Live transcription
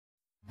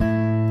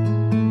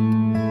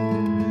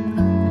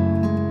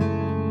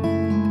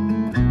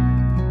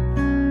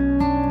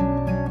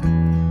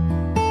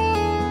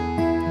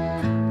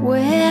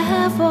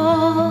have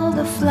all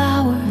the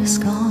flowers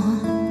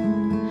gone?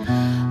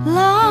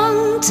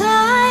 Long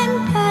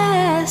time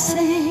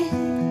passing.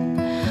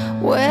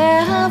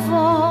 Where have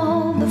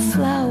all the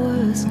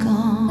flowers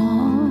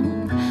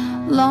gone?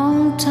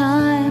 Long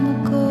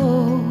time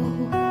ago.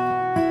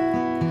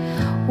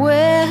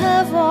 Where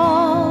have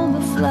all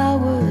the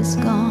flowers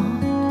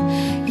gone?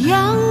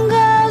 Young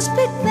girls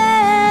pick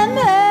them,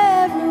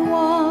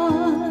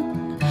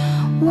 everyone.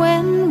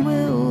 When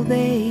will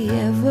they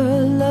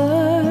ever learn?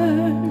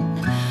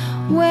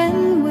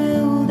 When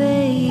will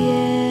they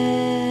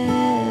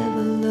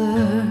ever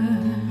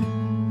learn?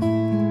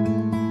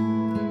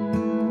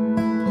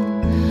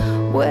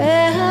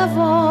 Where have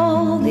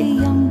all the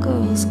young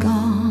girls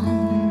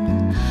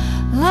gone?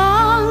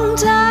 Long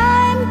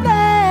time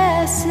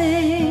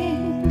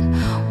passing.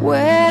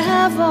 Where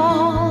have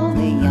all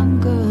the young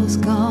girls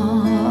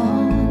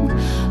gone?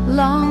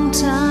 Long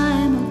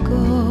time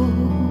ago.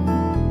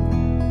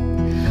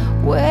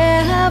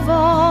 Where have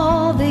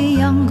all the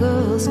young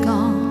girls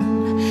gone?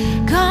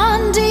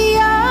 Gone to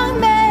young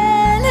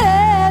men,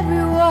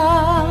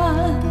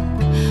 everyone.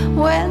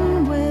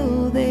 When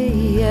will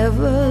they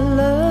ever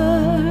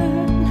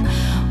learn?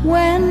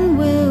 When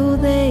will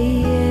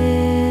they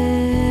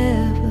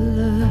ever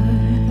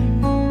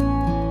learn?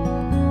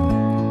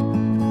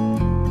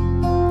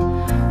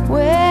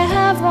 Where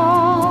have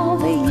all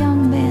the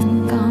young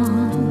men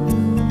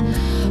gone?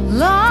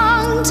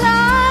 Long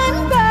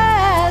time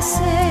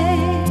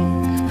passing.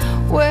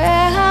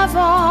 Where have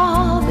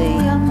all the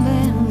young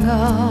men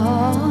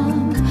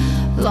gone?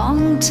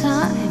 Long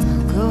time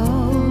ago.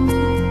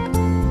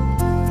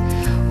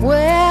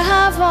 Where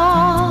have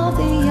all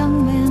the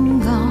young men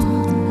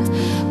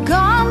gone?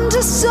 Gone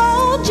to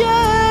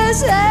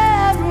soldiers,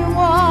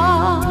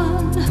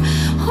 everyone.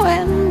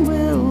 When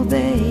will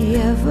they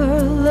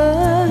ever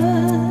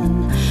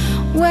learn?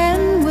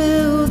 When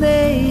will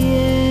they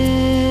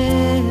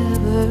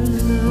ever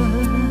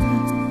learn?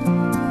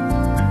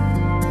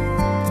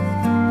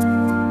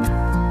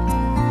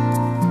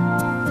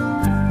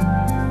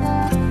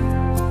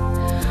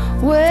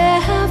 Where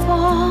have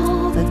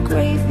all the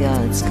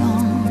graveyards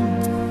gone?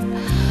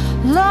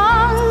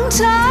 Long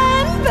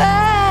time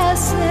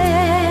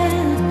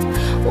passing.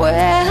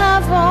 Where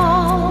have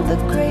all the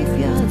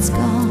graveyards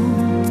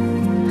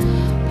gone?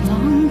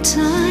 Long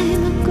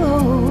time ago.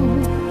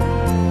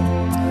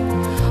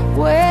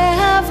 Where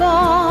have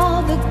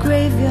all the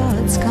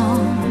graveyards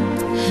gone?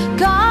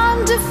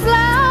 Gone to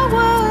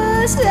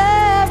flowers,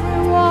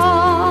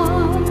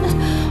 everyone.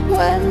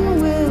 When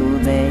will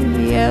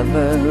they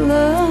ever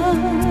learn?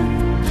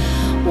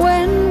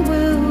 When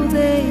will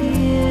they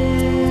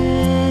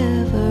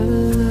ever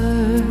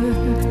learn?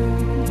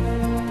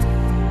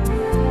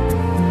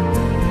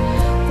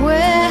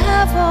 Where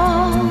have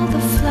all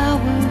the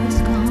flowers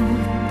gone?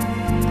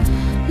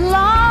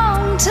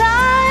 Long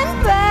time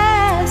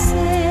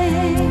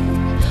passing.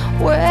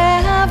 Where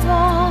have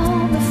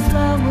all the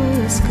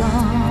flowers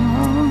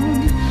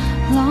gone?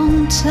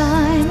 Long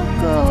time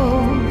ago.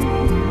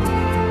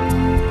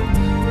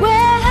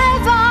 Where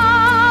have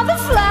all the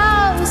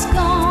flowers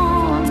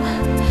gone?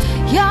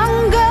 Young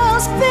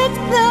girls pick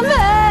them,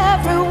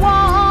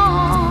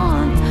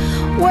 everyone.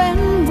 When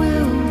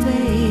will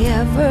they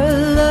ever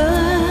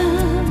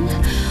learn?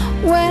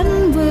 When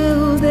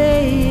will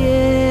they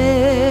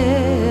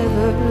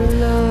ever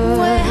learn?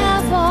 Where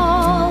have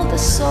all the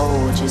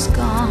soldiers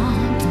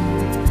gone?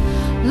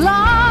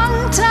 Long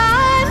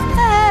time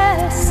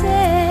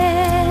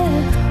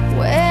passing.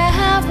 Where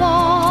have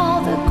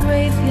all the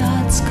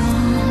graveyards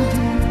gone?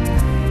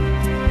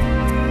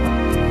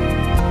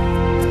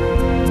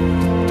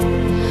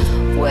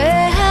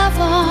 Where have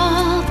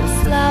all the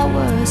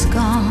flowers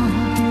gone?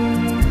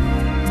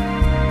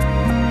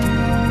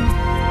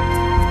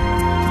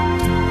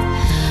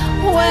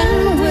 When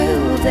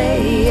will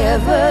they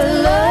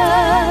ever learn?